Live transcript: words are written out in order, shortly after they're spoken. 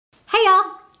Hey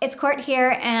y'all, it's Court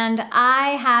here, and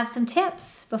I have some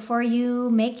tips before you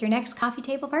make your next coffee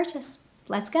table purchase.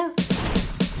 Let's go.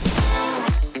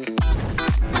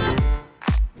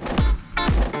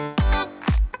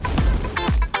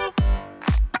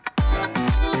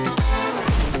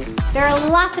 There are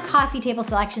lots of coffee table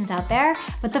selections out there,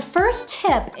 but the first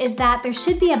tip is that there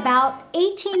should be about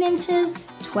 18 inches,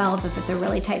 12 if it's a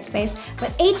really tight space,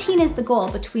 but 18 is the goal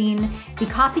between the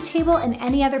coffee table and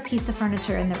any other piece of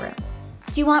furniture in the room.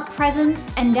 Do you want presence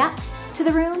and depth to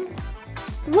the room?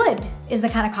 Wood is the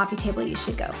kind of coffee table you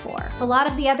should go for. If a lot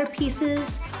of the other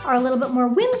pieces are a little bit more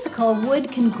whimsical,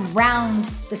 wood can ground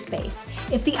the space.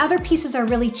 If the other pieces are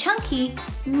really chunky,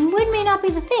 wood may not be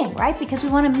the thing, right? Because we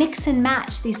want to mix and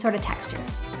match these sort of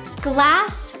textures.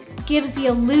 Glass gives the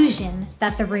illusion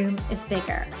that the room is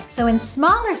bigger. So in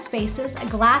smaller spaces, a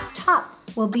glass top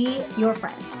will be your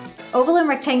friend. Oval and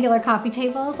rectangular coffee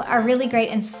tables are really great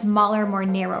in smaller, more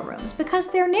narrow rooms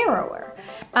because they're narrower.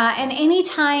 And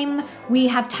anytime we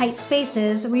have tight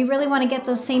spaces, we really want to get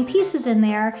those same pieces in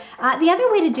there. The other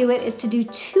way to do it is to do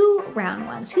two round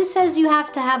ones. Who says you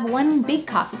have to have one big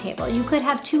coffee table? You could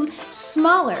have two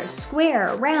smaller,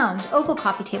 square, round, oval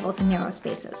coffee tables in narrow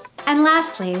spaces. And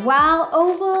lastly, while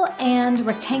oval and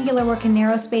rectangular work in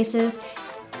narrow spaces,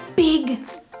 big,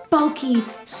 bulky,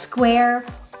 square,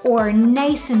 or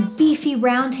nice and beefy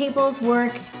round tables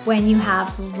work when you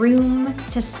have room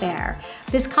to spare.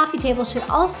 This coffee table should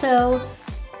also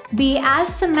be as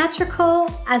symmetrical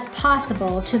as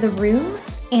possible to the room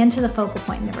and to the focal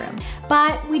point in the room.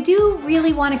 But we do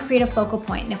really want to create a focal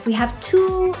point, and if we have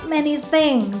too many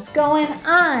things going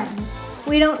on,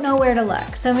 we don't know where to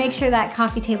look. So make sure that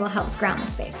coffee table helps ground the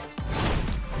space.